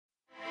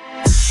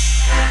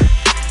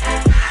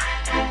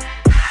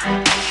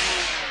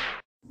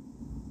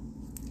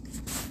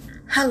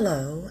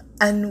Hello,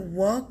 and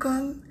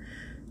welcome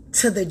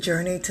to the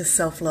Journey to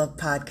Self-Love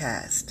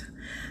podcast.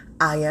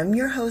 I am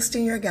your host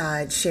and your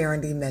guide,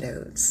 Sharon D.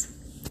 Meadows.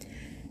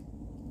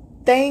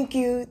 Thank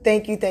you.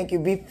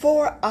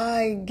 Before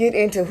I get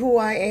into who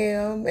I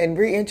am and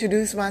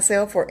reintroduce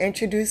myself or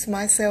introduce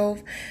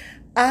myself,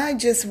 I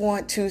just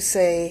want to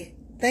say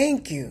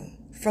thank you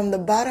from the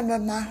bottom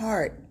of my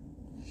heart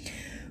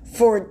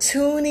for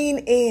tuning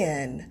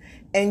in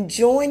and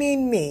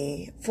joining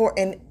me for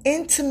an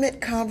intimate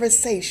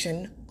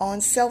conversation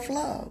on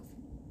self-love.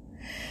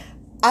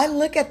 I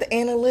look at the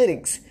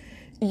analytics.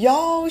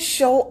 Y'all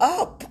show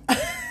up.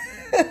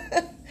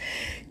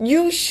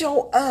 You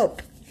show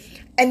up.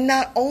 And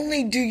not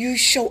only do you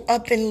show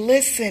up and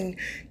listen,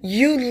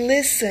 you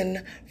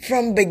listen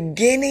from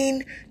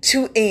beginning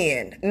to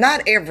end.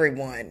 Not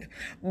everyone,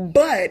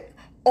 but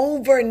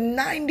over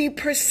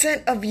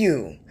 90% of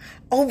you.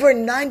 Over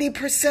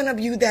 90% of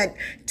you that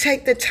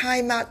take the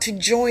time out to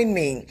join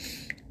me.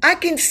 I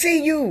can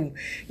see you.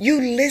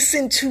 You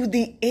listen to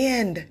the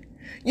end.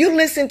 You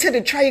listen to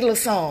the trailer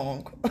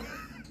song.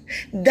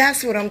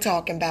 That's what I'm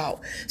talking about.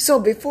 So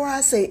before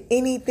I say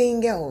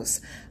anything else,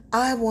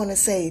 I want to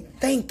say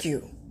thank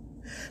you.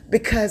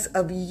 Because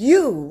of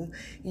you,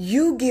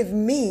 you give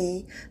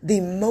me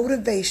the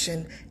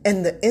motivation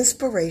and the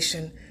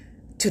inspiration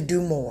to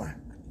do more.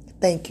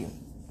 Thank you.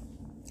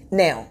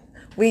 Now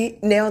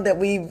that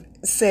we've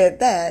said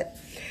that,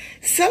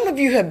 some of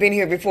you have been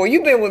here before.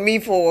 You've been with me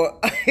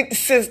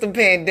since the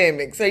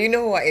pandemic, so you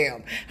know who I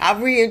am. I'll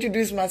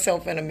reintroduce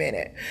myself in a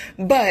minute.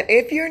 But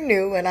if you're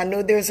new, and I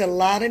know there's a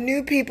lot of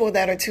new people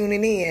that are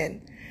tuning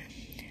in,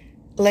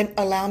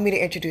 allow me to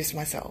introduce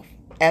myself.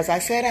 As I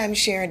said, I'm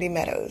Sharon D.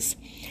 Meadows.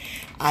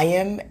 I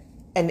am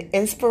an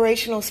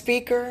inspirational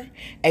speaker,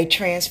 a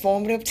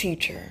transformative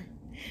teacher,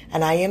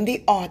 and I am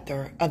the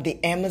author of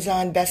the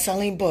Amazon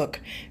best-selling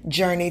book,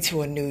 Journey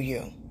to a New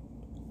You.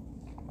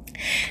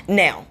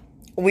 Now,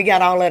 we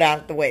got all that out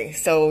of the way,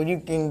 so you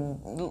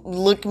can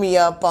look me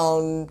up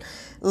on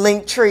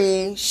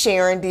Linktree,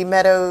 Sharon D.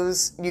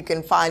 Meadows. You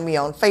can find me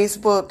on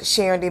Facebook,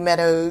 Sharon D.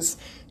 Meadows,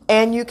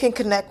 and you can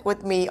connect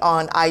with me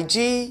on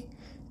IG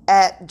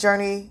at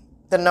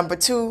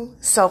Journey2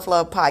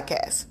 Self-Love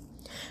Podcast.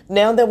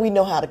 Now that we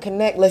know how to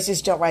connect, let's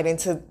just jump right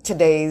into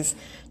today's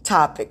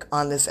topic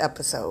on this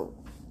episode.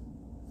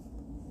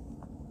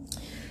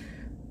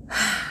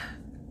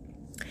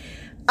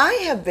 I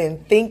have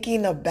been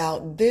thinking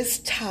about this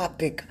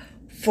topic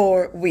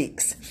for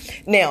weeks.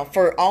 Now,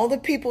 for all the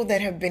people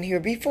that have been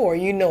here before,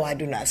 you know I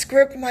do not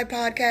script my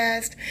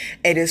podcast.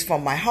 It is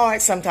from my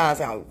heart.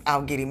 Sometimes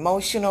I'll get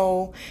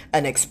emotional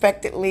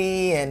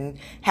unexpectedly and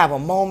have a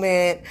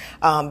moment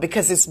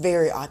because it's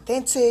very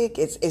authentic.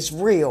 It's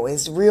real.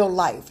 It's real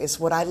life. It's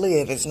what I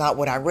live. It's not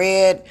what I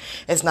read.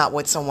 It's not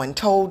what someone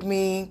told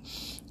me.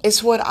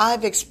 It's what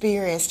I've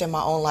experienced in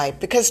my own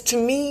life. Because to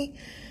me,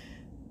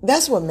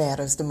 that's what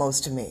matters the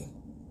most to me.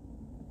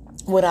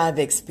 What I've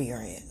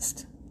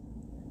experienced.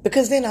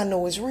 Because then I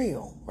know it's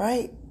real,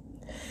 right?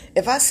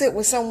 If I sit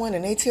with someone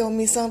and they tell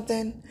me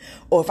something,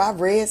 or if I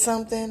read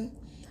something,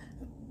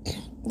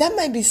 that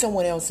might be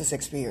someone else's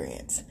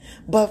experience.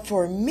 But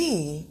for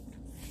me,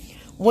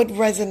 what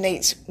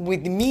resonates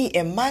with me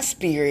in my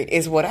spirit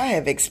is what I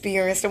have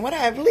experienced and what I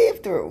have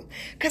lived through.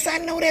 Because I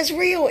know that's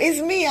real. It's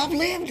me. I've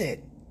lived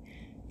it.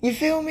 You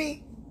feel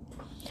me?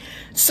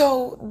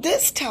 So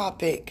this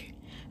topic,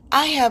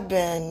 I have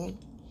been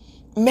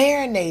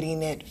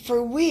marinating it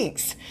for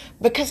weeks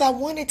because I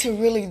wanted to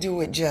really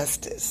do it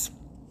justice.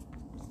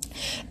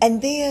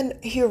 And then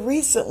here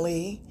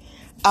recently,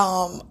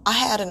 I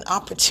had an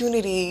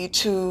opportunity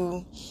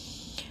to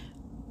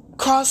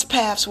cross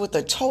paths with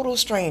a total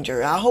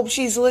stranger. I hope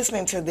she's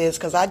listening to this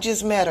because I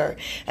just met her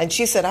and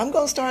she said, I'm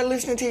going to start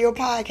listening to your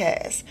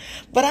podcast.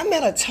 But I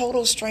met a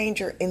total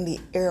stranger in the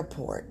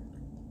airport.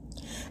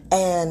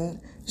 And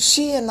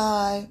she and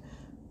I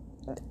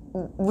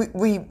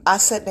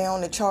sat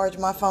down to charge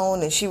my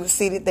phone and she was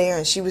seated there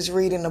and she was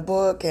reading a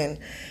book and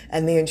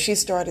then she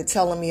started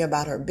telling me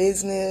about her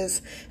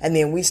business and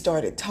then we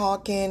started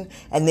talking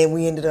and then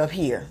we ended up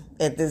here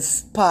at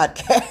this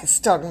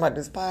podcast, talking about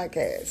this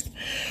podcast.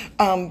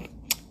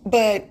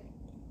 But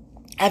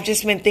I've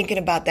just been thinking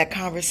about that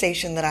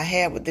conversation that I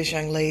had with this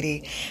young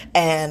lady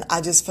and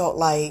I just felt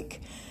like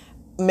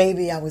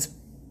maybe I was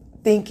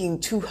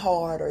thinking too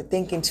hard or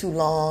thinking too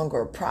long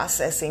or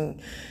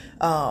processing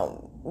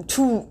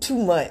too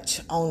much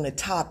on the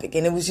topic,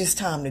 and it was just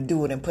time to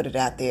do it and put it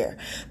out there.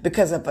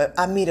 Because if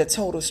I meet a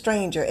total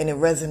stranger and it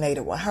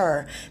resonated with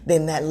her,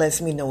 then that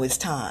lets me know it's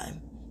time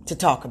to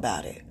talk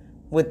about it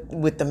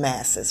with the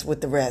masses,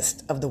 with the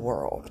rest of the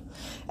world.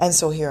 And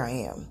so here I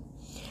am.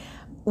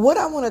 What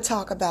I want to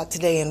talk about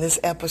today in this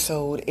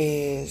episode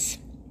is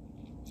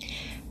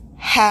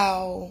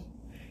how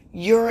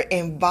your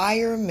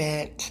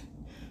environment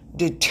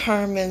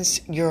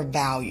determines your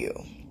value.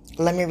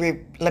 Let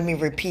me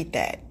repeat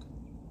that.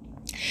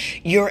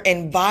 Your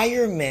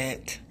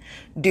environment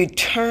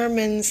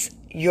determines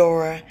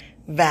your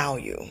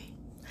value.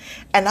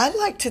 And I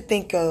like to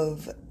think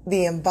of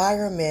the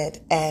environment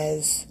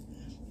as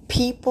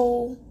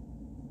people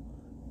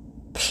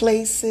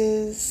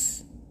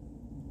places,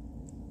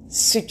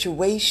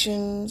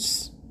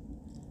 situations.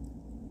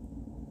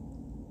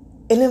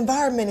 An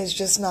environment is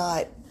just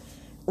not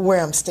where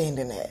I'm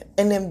standing at.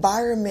 An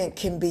environment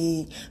can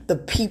be the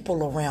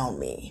people around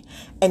me.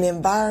 An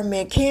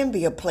environment can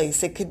be a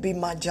place. It could be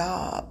my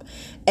job.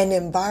 An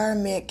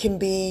environment can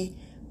be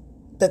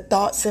the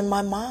thoughts in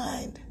my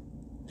mind.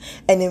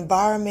 An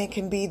environment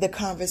can be the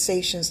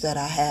conversations that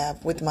I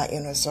have with my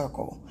inner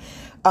circle.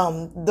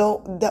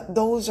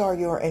 Those are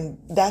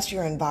that's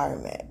your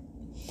environment.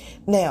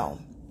 Now,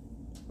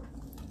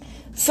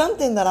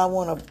 something that I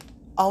want to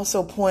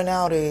also point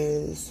out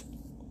is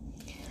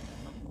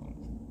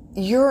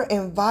your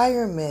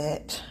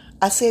environment.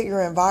 I said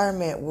your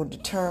environment will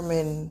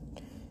determine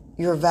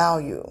your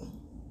value.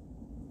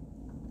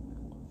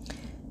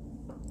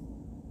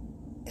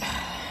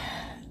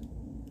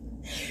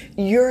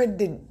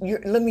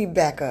 Let me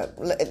back up.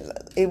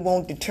 It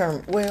won't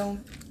determine. Well,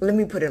 let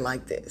me put it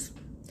like this.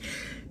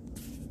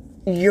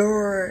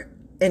 Your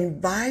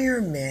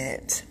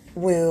environment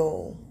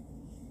will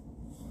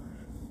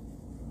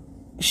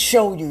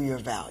show you your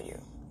value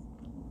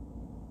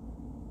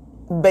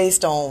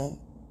based on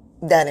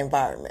that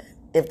environment,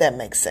 if that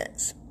makes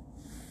sense.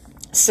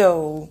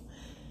 So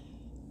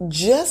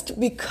just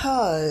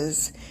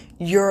because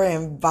your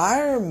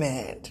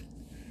environment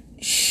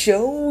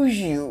shows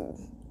you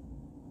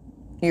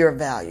your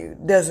value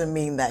doesn't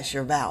mean that's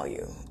your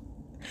value.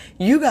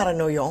 You got to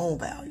know your own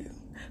value,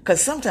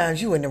 because sometimes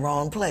you're in the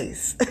wrong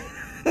place.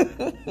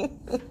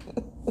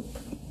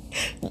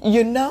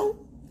 You know?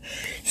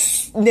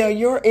 Now,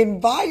 your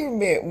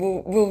environment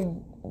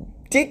will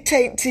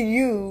dictate to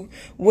you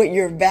what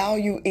your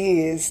value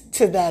is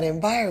to that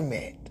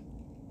environment.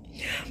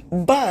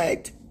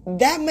 But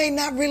that may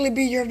not really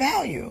be your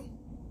value.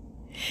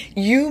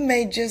 You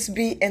may just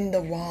be in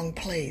the wrong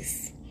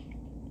place.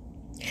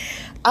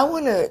 I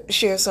want to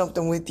share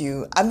something with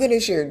you. I'm going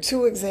to share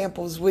 2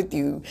 examples with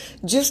you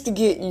just to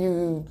get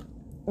you,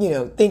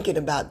 thinking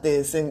about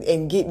this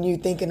and getting you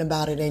thinking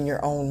about it in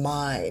your own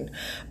mind,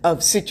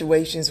 of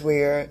situations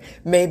where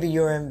maybe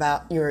your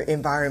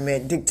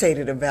environment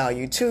dictated a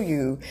value to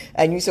you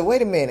and you said,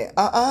 wait a minute,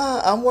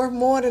 I'm worth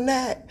more than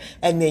that.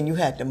 And then you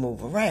had to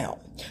move around.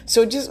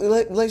 So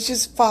let's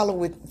just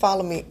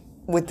follow me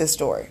with this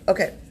story.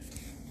 Okay.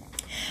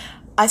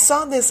 I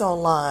saw this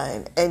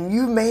online, and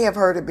you may have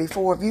heard it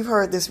before. If you've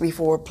heard this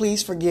before,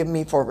 please forgive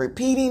me for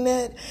repeating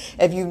it.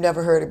 If you've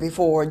never heard it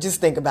before,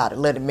 just think about it.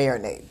 Let it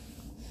marinate.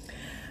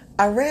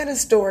 I read a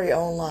story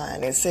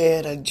online. It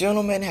said a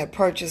gentleman had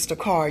purchased a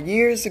car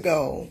years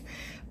ago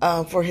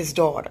for his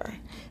daughter.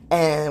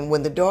 And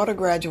when the daughter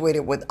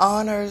graduated with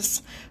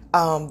honors,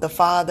 the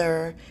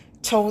father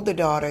told the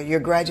daughter, "You're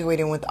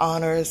graduating with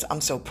honors.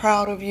 I'm so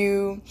proud of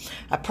you.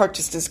 I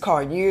purchased this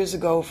car years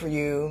ago for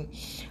you.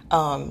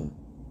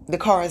 The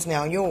car is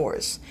now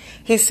yours."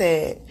 He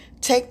said,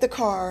 "Take the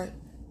car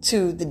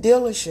to the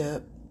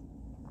dealership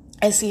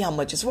and see how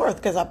much it's worth,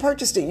 because I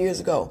purchased it years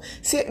ago.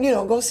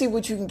 Go see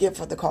what you can get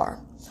for the car."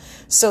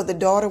 So the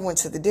daughter went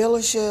to the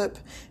dealership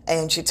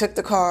and she took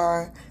the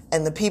car,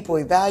 and the people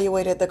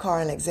evaluated the car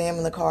and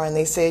examined the car, and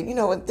they said,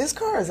 "This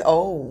car is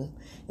old.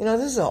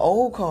 This is an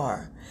old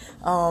car.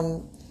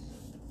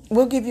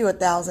 We'll give you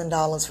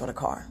 $1,000 for the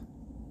car."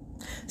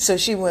 So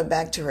she went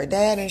back to her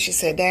dad and she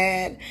said,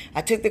 "Dad,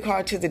 I took the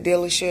car to the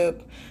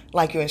dealership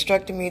like you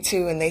instructed me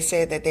to, and they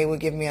said that they would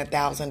give me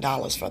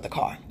 $1,000 for the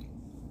car."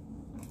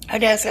 Her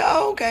dad said,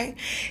 "Oh, okay."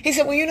 He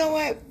said, "Well, you know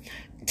what?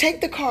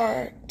 Take the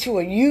car to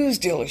a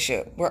used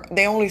dealership where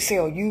they only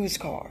sell used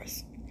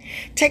cars.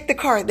 Take the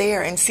car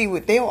there and see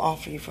what they'll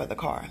offer you for the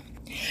car."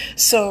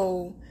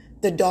 So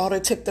the daughter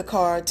took the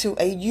car to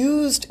a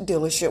used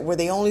dealership where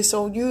they only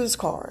sold used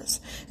cars.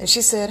 And she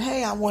said,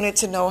 "Hey, I wanted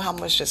to know how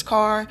much this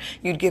car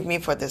you'd give me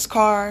for this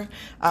car."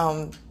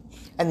 And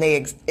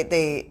they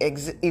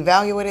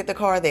evaluated the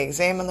car, they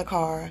examined the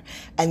car,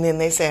 and then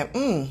they said,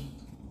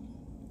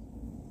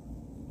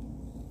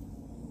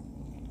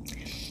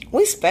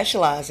 "We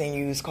specialize in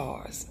used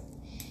cars.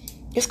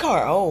 This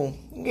car, I'll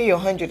give you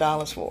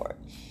 $100 for it."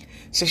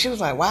 So she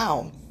was like,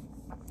 "Wow."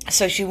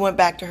 So she went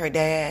back to her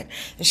dad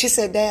and she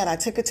said, "Dad, I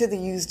took it to the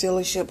used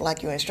dealership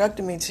like you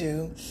instructed me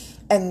to.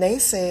 And they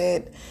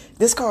said,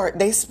 this car,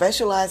 they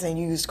specialize in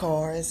used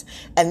cars,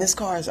 and this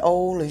car is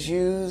old, is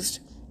used.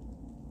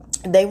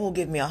 They will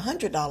give me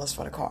 $100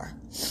 for the car."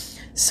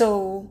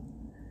 So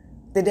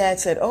the dad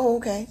said, "Oh,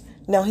 okay."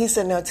 Now he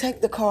said, "Now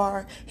take the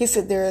car." He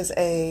said, "There's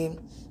a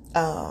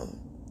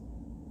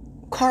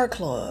car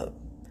club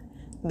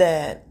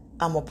that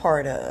I'm a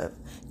part of.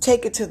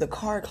 Take it to the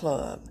car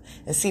club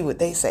and see what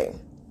they say."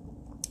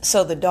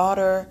 So the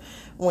daughter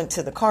went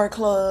to the car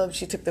club.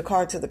 She took the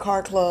car to the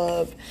car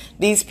club.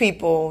 These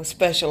people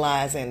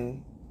specialize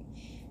in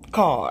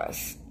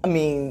cars. I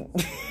mean,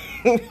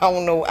 I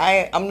don't know.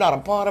 I'm not a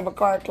part of a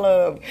car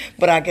club,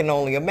 but I can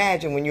only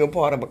imagine when you're a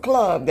part of a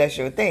club, that's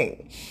your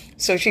thing.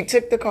 So she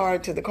took the car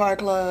to the car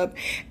club,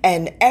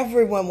 and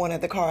everyone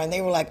wanted the car. And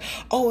they were like,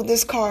 oh,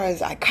 this car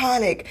is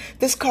iconic.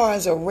 This car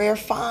is a rare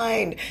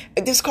find.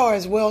 This car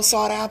is well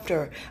sought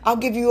after. I'll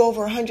give you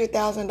over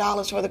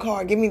 $100,000 for the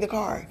car. Give me the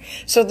car.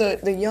 So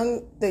the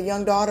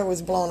young daughter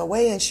was blown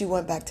away, and she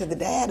went back to the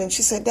dad, and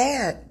she said,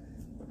 Dad,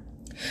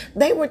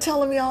 they were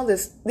telling me all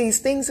these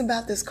things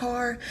about this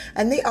car,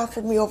 and they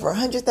offered me over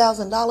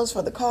 $100,000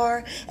 for the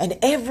car, and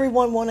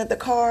everyone wanted the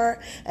car,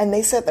 and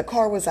they said the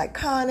car was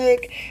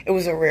iconic, it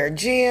was a rare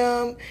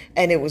gem,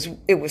 and it was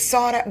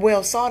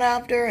well sought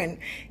after. And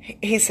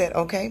he said,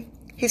 okay.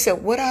 He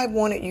said, what I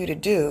wanted you to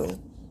do,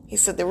 he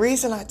said, the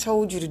reason I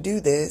told you to do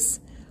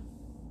this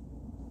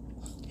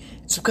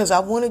is because I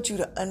wanted you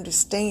to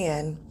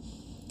understand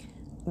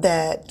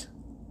that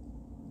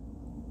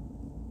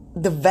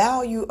the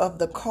value of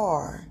the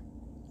car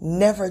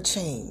never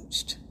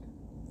changed.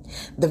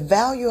 The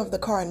value of the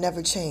car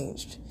never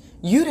changed.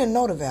 You didn't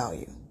know the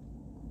value.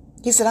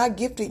 He said, I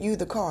gifted you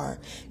the car.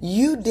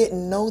 You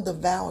didn't know the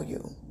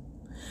value.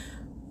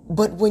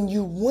 But when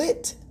you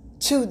went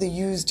to the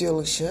used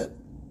dealership,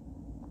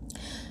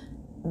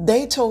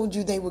 they told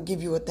you they would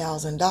give you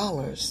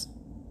 $1,000.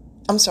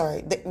 I'm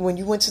sorry, when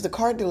you went to the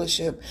car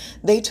dealership,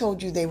 they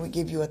told you they would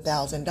give you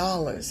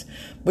 $1,000.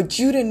 But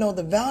you didn't know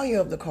the value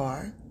of the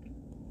car.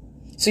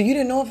 So you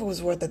didn't know if it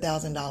was worth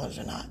 $1,000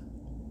 or not.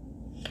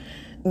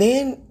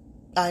 Then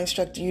I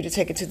instructed you to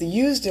take it to the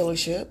used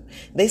dealership.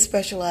 They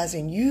specialize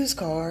in used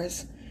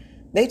cars.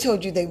 They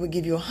told you they would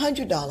give you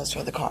 $100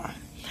 for the car.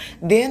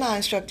 Then I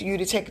instructed you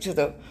to take it to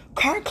the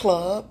car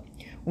club,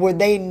 where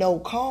they know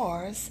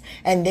cars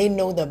and they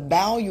know the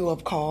value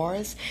of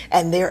cars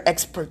and their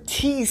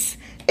expertise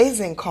is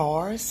in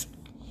cars.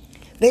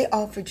 They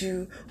offered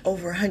you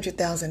over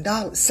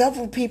 $100,000.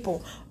 Several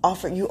people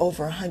offered you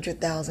over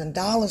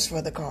 $100,000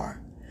 for the car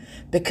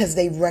because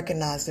they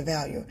recognized the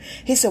value.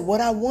 He said,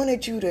 what I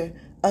wanted you to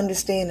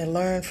understand and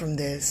learn from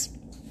this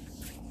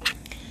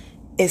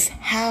is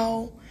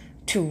how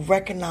to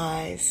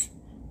recognize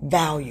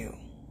value,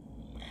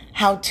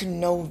 how to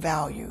know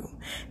value,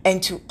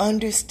 and to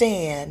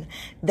understand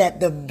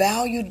that the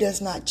value does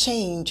not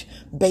change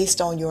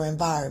based on your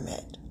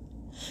environment.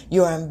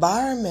 Your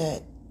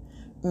environment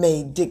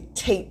may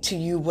dictate to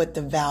you what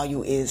the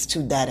value is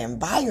to that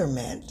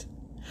environment,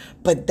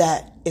 but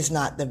that is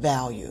not the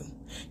value.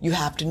 You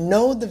have to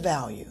know the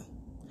value.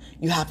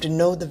 You have to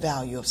know the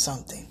value of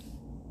something.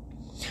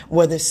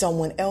 Whether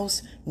someone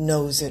else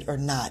knows it or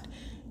not,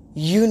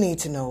 you need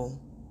to know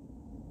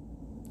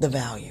the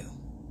value.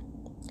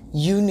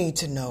 You need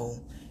to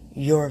know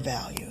your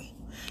value,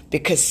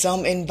 because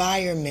some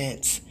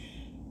environments,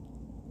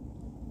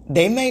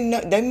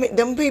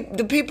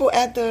 the people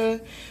at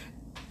the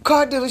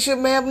car dealership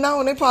may have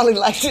known. They probably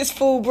like, this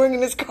fool bringing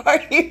this car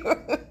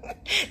here.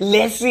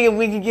 Let's see if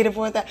we can get it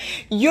for that.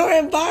 Your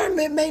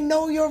environment may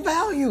know your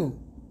value.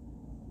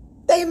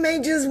 They may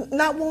just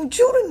not want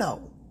you to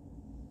know.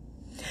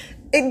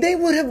 If they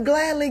would have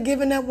gladly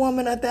given that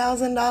woman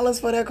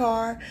 $1,000 for their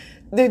car,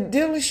 the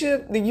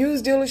dealership, the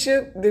used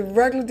dealership, the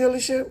regular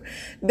dealership,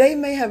 they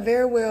may have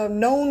very well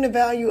known the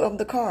value of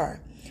the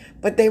car,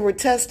 but they were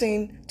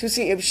testing to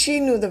see if she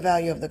knew the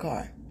value of the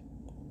car.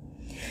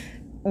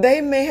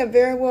 They may have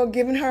very well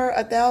given her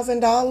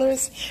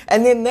 $1,000,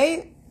 and then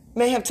they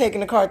may have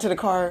taken the car to the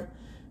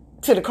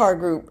car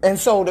group and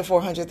sold it for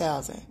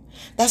 $100,000.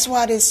 That's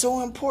why it is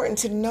so important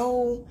to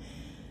know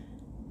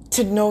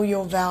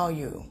your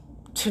value,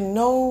 to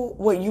know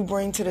what you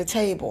bring to the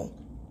table,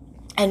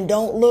 and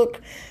don't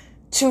look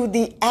to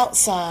the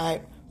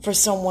outside for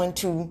someone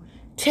to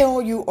tell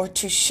you or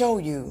to show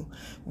you,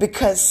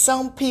 because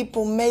some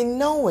people may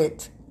know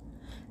it.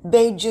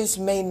 They just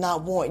may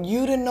not want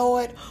you to know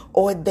it,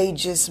 or they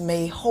just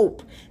may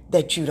hope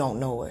that you don't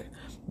know it.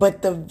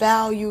 But the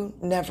value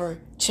never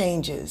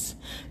changes.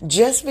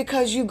 Just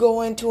because you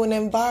go into an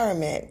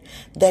environment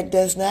that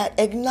does not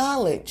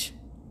acknowledge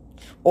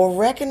or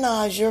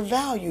recognize your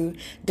value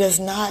does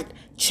not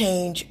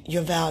change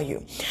your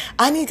value.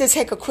 I need to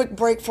take a quick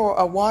break for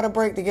a water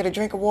break to get a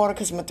drink of water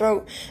because my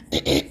throat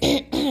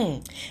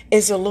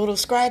is a little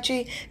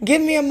scratchy.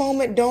 Give me a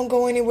moment. Don't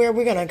go anywhere.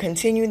 We're going to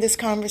continue this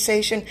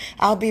conversation.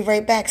 I'll be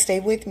right back.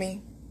 Stay with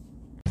me.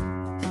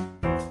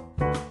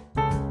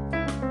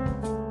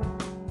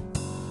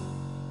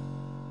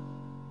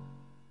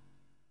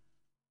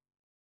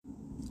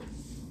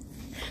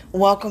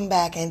 Welcome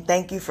back, and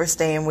thank you for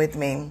staying with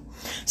me.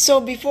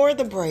 So before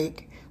the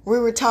break, we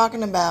were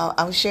talking about,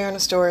 I was sharing a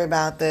story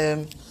about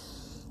the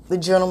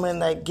gentleman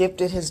that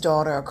gifted his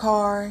daughter a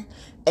car,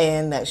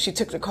 and that she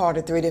took the car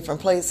to 3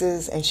 different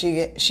places, and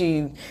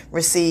she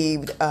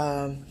received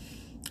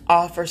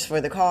offers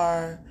for the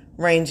car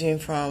ranging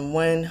from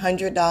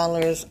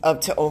 $100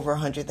 up to over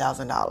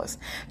 $100,000.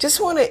 Just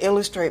want to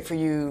illustrate for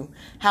you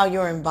how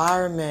your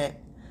environment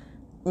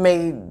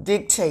may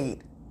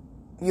dictate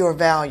your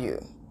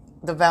value,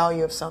 the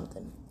value of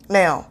something.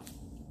 Now,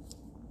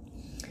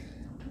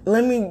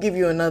 let me give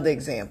you another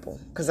example,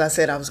 because I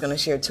said I was going to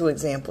share 2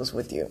 examples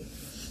with you.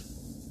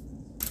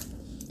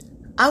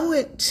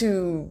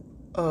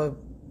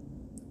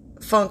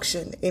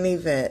 function, an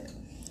event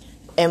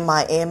in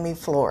Miami,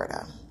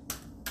 Florida.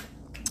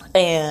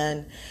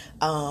 And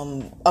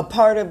a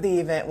part of the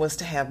event was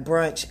to have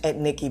brunch at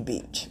Nikki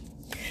Beach.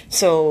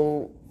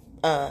 So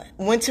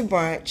went to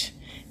brunch,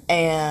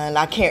 and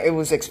it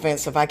was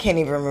expensive. I can't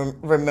even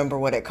remember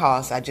what it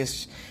cost. I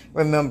just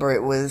remember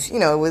it was, it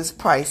was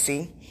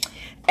pricey.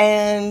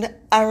 And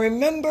I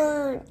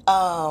remember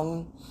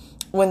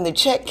when the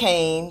check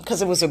came,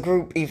 because it was a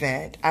group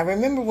event. I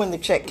remember when the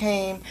check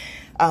came,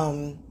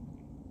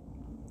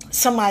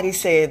 somebody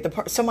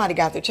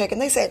got the check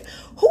and they said,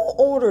 "Who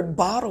ordered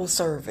bottle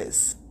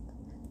service?"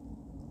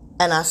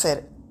 And I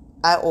said,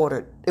 "I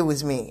ordered. It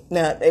was me."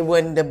 Now, it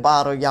wasn't the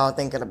bottle y'all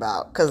thinking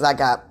about, because I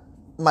got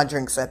my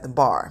drinks at the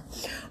bar.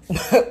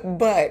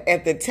 But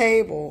at the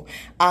table,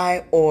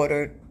 I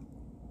ordered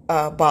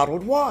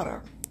bottled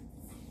water.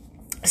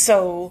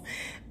 So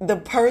the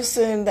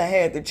person that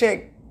had the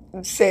check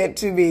said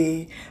to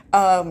me,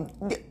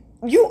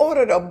 "You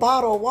ordered a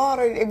bottle of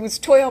water. It was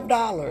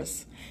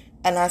 $12.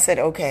 And I said,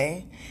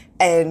 "Okay."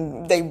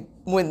 And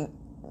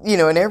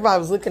and everybody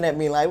was looking at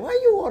me like, "Why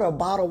you order a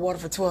bottle of water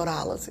for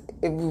 $12?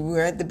 We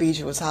were at the beach.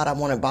 It was hot. I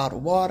wanted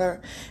bottled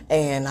water,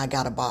 and I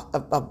got a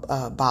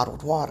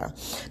bottled water.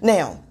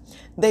 Now,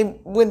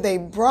 when they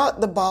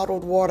brought the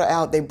bottled water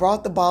out, they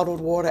brought the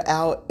bottled water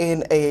out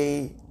in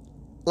a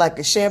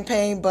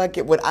champagne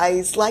bucket with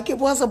ice, like it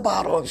was a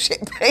bottle of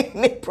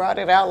champagne. They brought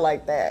it out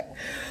like that.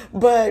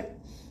 But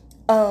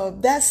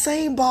that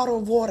same bottle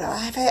of water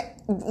I've had,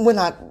 when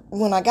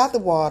I got the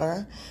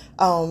water,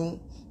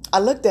 I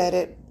looked at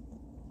it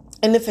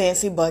in the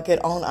fancy bucket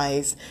on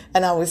ice,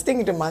 and I was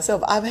thinking to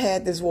myself, I've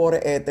had this water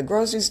at the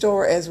grocery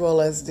store as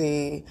well as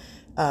the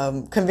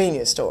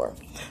convenience store.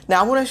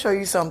 Now, I want to show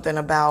you something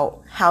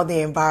about how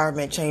the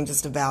environment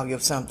changes the value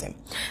of something.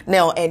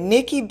 Now, at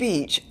Nikki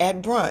Beach,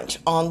 at brunch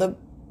on the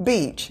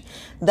beach,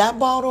 that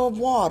bottle of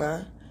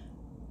water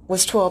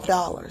was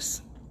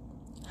 $12.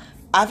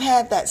 I've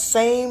had that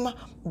same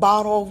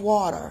bottle of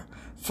water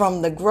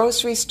from the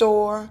grocery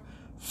store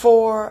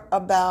for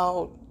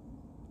about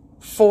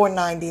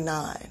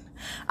 $4.99.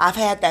 I've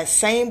had that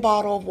same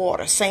bottle of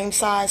water, same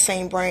size,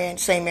 same brand,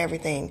 same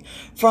everything,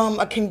 from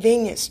a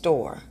convenience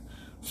store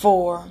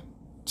for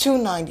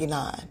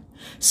 $2.99.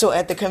 So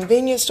at the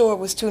convenience store it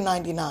was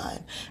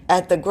 $2.99.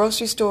 At the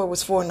grocery store it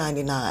was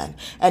 $4.99.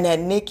 And at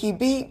Nikki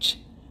Beach,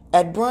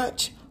 at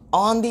brunch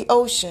on the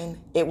ocean,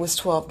 it was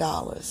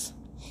 $12.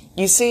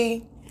 You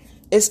see,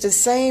 it's the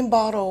same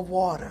bottle of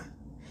water.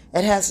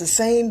 It has the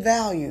same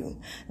value.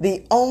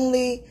 The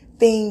only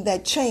thing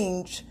that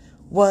changed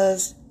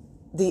was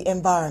the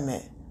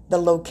environment, the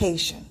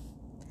location.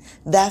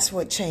 That's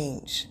what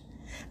changed.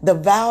 The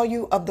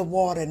value of the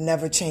water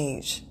never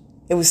changed.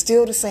 It was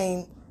still the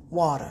same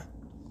water.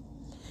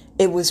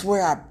 It was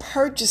where I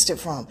purchased it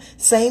from.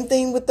 Same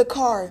thing with the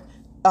car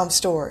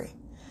story.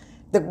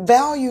 The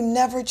value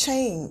never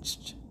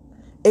changed.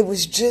 It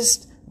was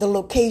just the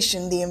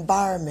location, the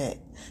environment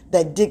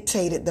that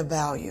dictated the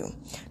value.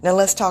 Now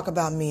let's talk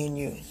about me and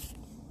you.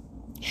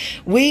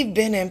 We've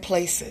been in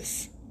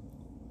places.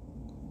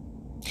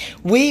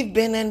 We've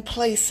been in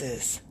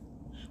places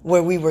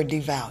where we were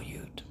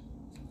devalued.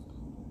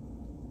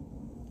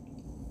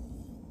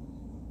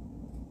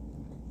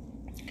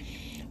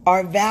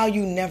 Our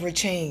value never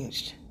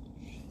changed.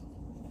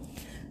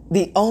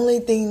 The only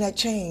thing that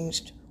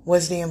changed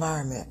was the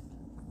environment.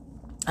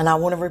 And I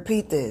want to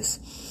repeat this.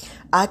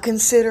 I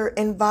consider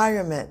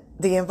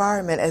the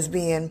environment as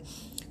being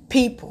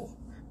people,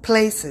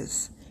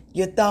 places,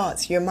 your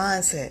thoughts, your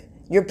mindset,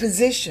 your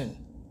position.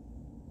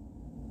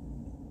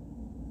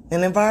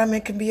 An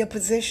environment can be a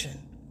position.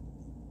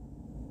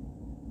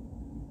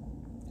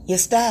 Your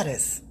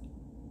status.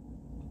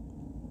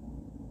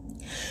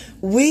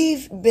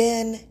 We've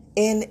been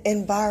in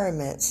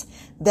environments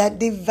that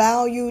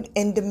devalued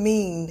and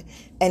demeaned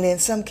and in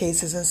some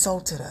cases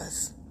insulted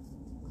us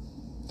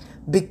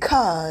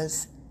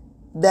because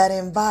that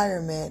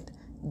environment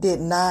did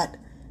not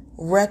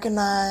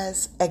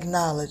recognize,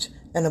 acknowledge,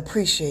 and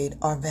appreciate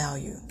our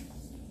value.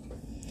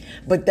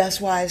 But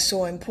that's why it's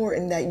so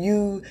important that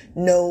you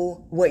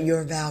know what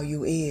your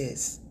value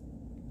is.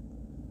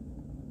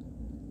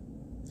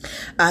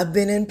 I've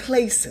been in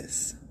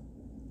places.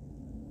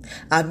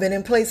 I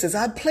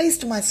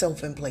placed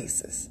myself in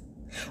places.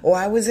 Or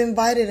I was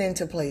invited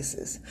into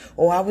places.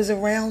 Or I was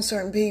around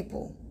certain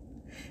people.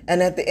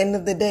 And at the end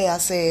of the day, I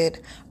said,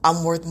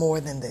 I'm worth more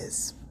than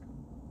this.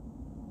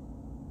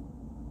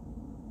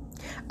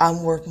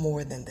 I'm worth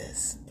more than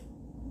this.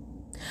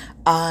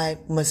 I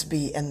must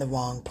be in the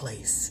wrong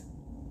place.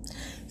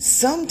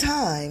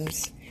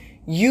 Sometimes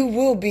you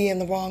will be in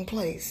the wrong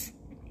place.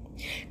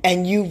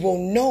 And you will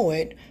know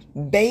it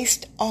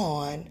based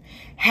on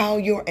how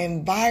your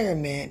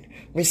environment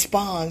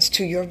responds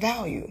to your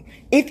value,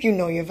 if you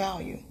know your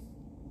value.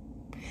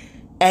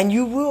 And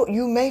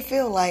you may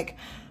feel like,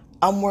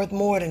 I'm worth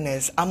more than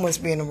this. I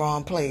must be in the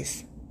wrong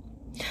place.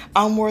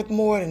 I'm worth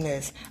more than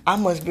this. I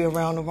must be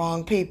around the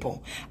wrong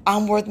people.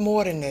 I'm worth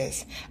more than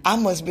this. I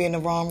must be in the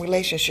wrong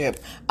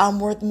relationship. I'm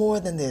worth more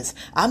than this.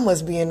 I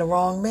must be in the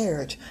wrong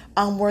marriage.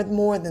 I'm worth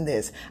more than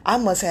this. I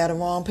must have the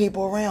wrong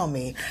people around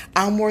me.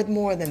 I'm worth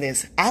more than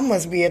this. I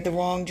must be at the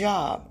wrong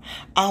job.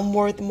 I'm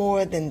worth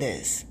more than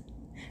this.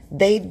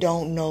 They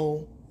don't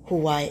know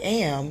who I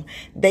am.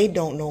 They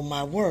don't know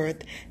my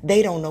worth.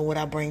 They don't know what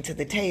I bring to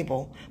the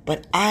table.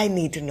 But I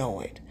need to know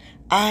it.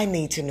 I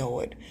need to know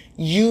it.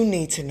 You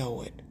need to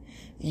know it.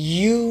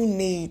 You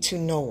need to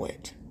know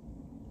it.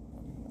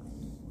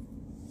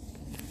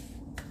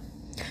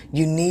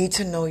 You need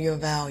to know your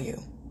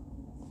value.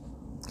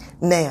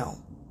 Now,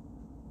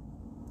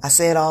 I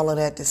said all of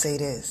that to say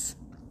this.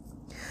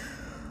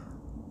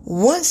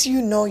 Once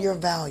you know your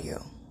value,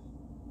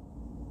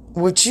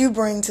 what you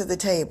bring to the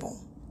table,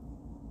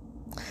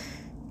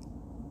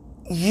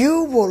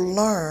 you will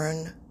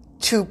learn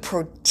to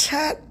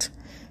protect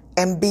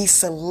and be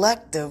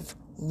selective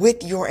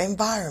with your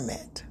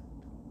environment.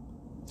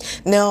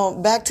 Now,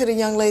 back to the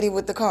young lady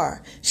with the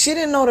car. She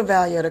didn't know the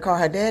value of the car.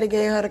 Her daddy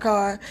gave her the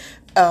car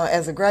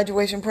as a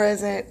graduation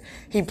present.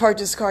 He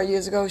purchased the car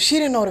years ago. She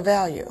didn't know the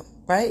value,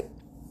 right?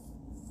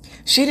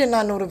 She did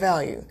not know the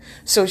value.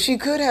 So she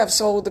could have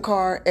sold the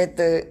car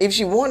if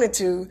she wanted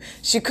to,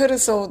 she could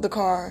have sold the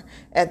car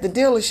at the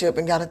dealership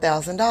and got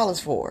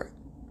 $1,000 for it.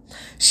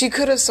 She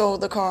could have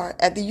sold the car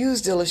at the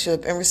used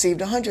dealership and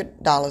received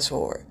 $100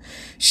 for it.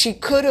 She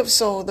could have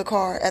sold the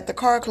car at the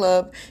car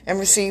club and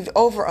received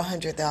over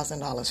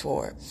 $100,000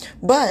 for it.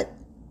 But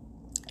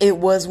it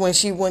was when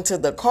she went to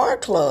the car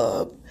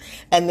club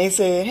and they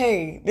said,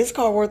 hey, this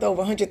car worth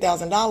over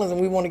 $100,000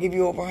 and we want to give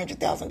you over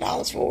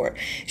 $100,000 for it.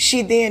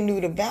 She then knew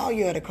the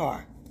value of the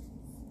car.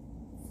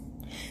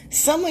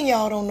 Some of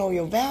y'all don't know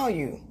your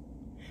value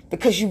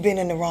because you've been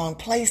in the wrong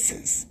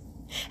places.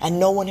 And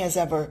no one has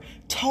ever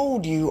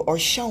told you or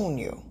shown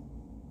you.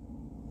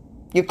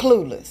 You're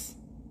clueless.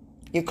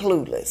 You're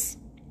clueless.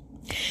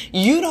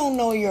 You don't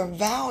know your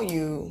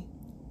value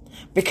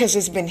because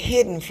it's been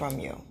hidden from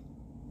you.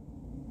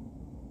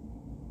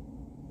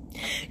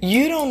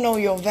 You don't know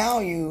your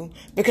value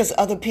because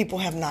other people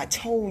have not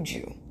told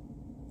you.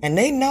 And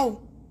they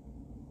know.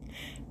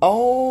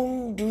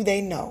 Oh, do they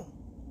know?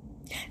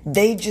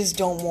 They just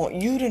don't want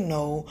you to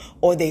know,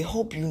 or they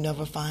hope you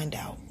never find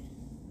out.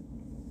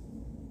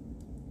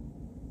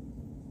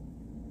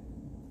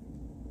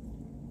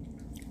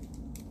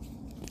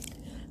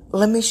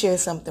 Let me share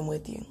something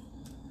with you.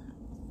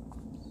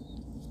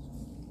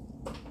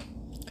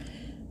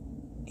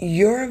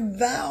 Your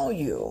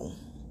value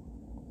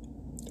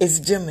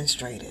is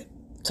demonstrated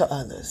to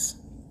others.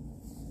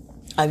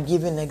 I'll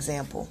give you an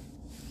example.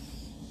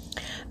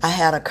 I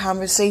had a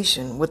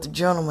conversation with a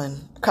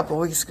gentleman a couple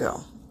of weeks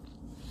ago.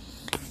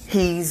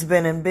 He's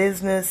been in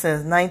business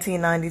since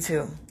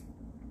 1992.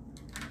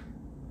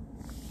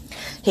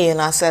 He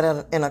and I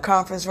sat in a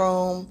conference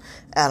room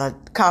at a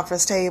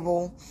conference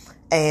table,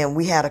 and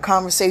we had a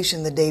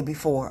conversation the day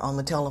before on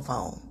the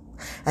telephone.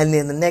 And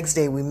then the next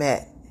day we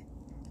met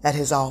at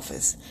his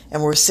office.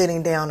 And we're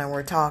sitting down and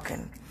we're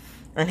talking.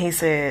 And he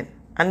said,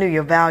 I knew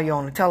your value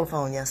on the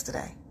telephone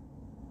yesterday.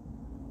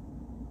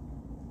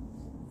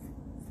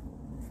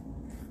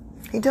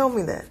 He told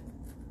me that.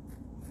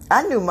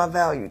 I knew my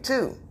value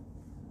too.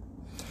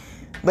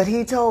 But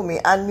he told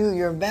me, I knew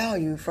your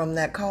value from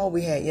that call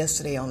we had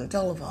yesterday on the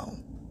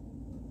telephone.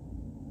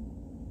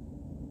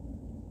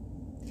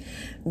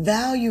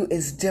 Value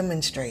is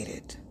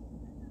demonstrated.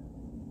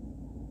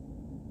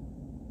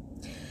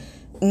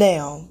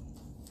 Now,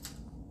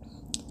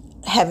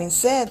 having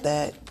said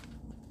that,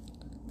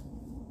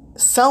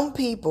 some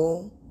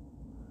people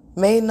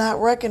may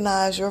not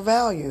recognize your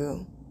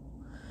value.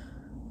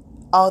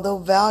 Although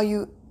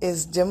value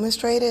is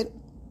demonstrated,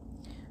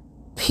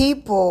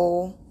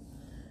 people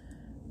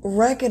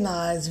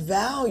recognize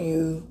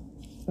value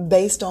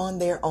based on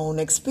their own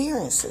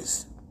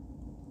experiences.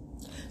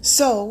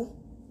 So,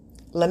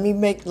 let me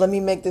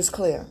make this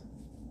clear.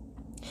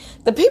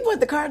 The people at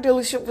the car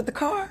dealership with the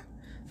car,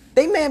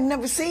 they may have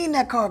never seen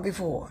that car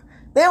before.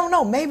 They don't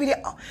know. Maybe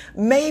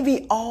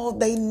all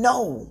they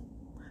know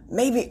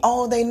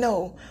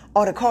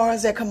are the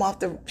cars that come off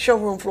the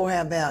showroom floor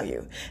have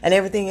value, and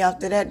everything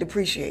after that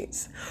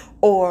depreciates.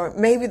 Or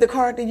maybe the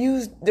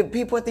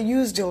people at the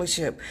used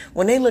dealership,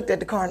 when they looked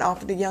at the car and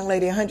offered the young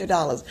lady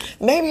 $100,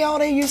 maybe all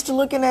they used to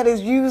looking at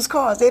is used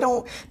cars. They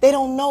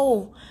don't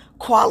know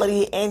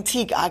quality,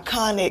 antique,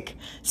 iconic,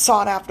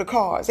 sought after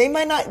cars. They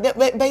may not,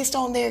 based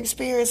on their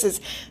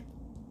experiences,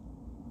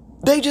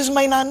 they just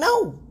may not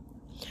know.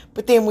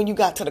 But then when you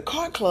got to the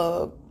car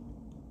club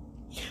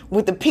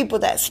with the people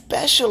that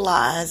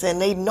specialize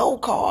and they know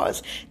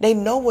cars, they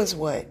know what's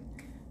what.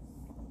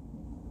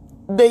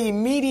 They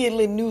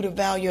immediately knew the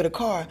value of the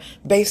car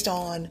based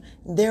on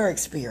their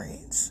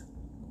experience.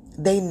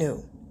 They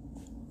knew.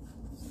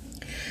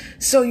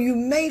 So you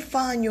may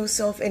find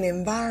yourself in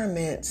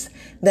environments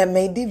that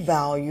may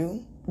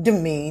devalue,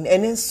 demean,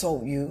 and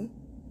insult you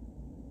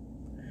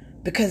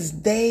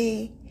because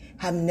they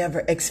have never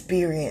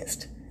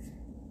experienced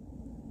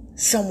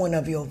someone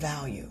of your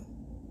value.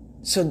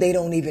 so they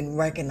don't even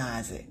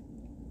recognize it?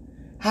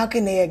 How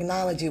can they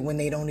acknowledge it when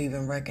they don't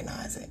even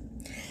recognize it?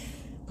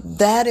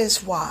 That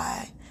is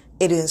why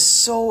it is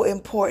so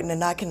important,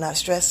 and I cannot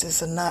stress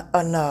this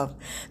enough,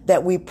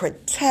 that we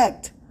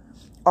protect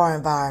our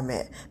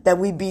environment, that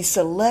we be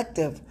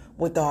selective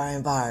with our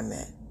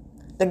environment.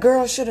 The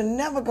girl should have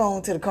never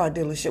gone to the car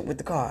dealership with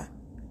the car.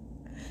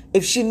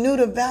 If she knew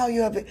the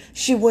value of it,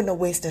 she wouldn't have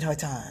wasted her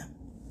time.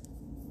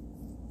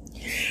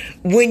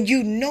 When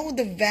you know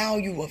the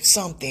value of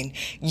something,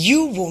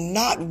 you will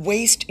not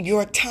waste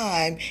your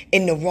time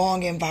in the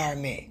wrong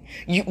environment.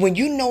 When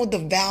you know the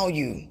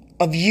value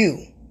of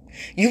you,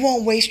 you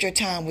won't waste your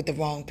time with the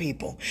wrong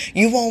people.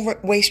 You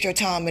won't waste your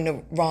time in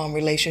the wrong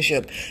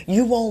relationship.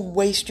 You won't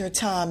waste your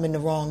time in the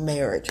wrong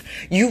marriage.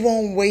 You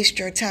won't waste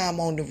your time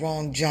on the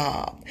wrong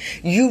job.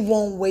 You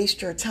won't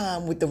waste your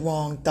time with the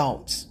wrong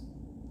thoughts.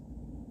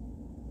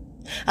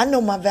 I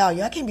know my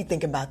value. I can't be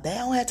thinking about that. I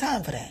don't have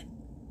time for that.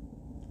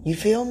 You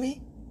feel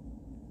me?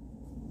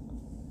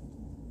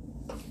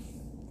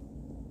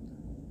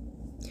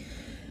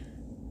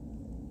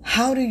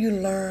 How do you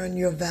learn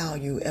your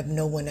value if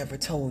no one ever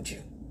told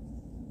you?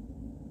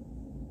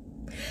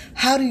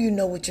 How do you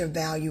know what your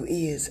value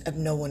is if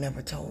no one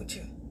ever told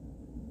you?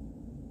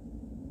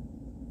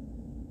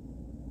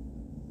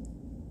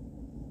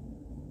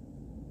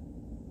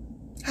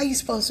 How are you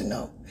supposed to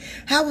know?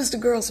 How was the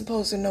girl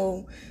supposed to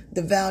know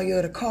the value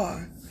of the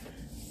car?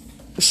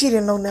 She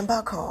didn't know nothing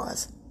about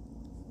cars.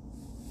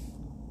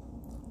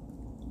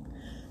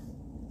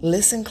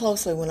 Listen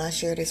closely when I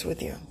share this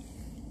with you.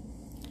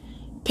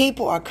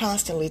 People are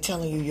constantly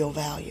telling you your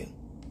value.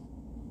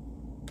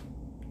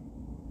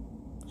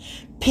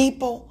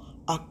 People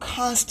are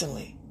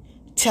constantly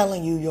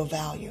telling you your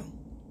value.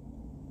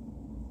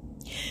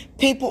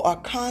 People are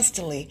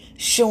constantly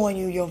showing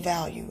you your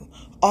value.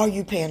 Are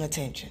you paying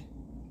attention?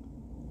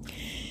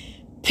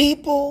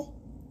 People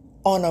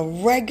on a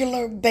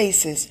regular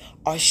basis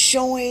are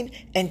showing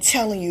and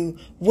telling you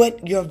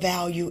what your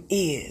value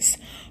is.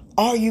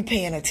 Are you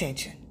paying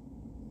attention?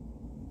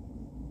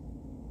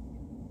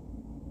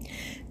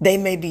 They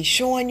may be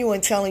showing you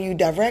and telling you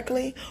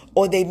directly,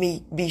 or they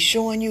may be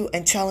showing you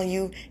and telling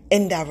you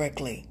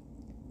indirectly.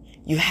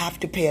 You have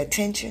to pay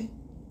attention,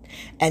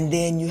 and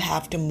then you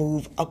have to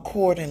move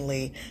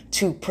accordingly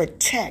to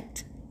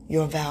protect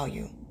your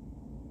value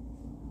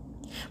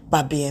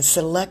by being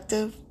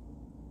selective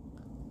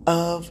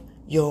of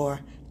your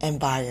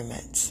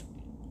environments.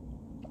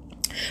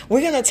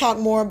 We're going to talk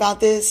more about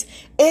this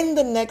in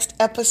the next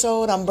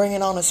episode. I'm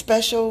bringing on a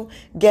special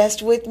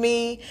guest with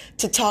me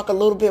to talk a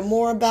little bit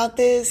more about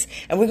this.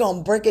 And we're going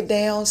to break it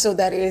down so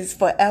that it is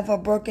forever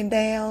broken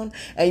down.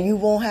 And you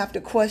won't have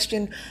to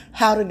question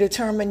how to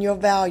determine your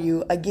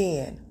value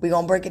again. We're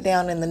going to break it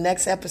down in the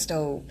next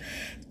episode.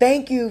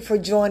 Thank you for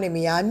joining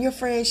me. I'm your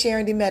friend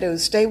Sharon D.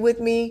 Meadows. Stay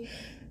with me.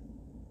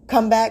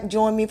 Come back,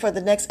 join me for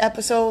the next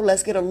episode.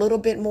 Let's get a little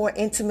bit more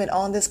intimate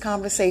on this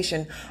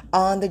conversation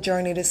on the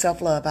journey to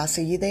self-love. I'll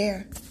see you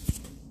there.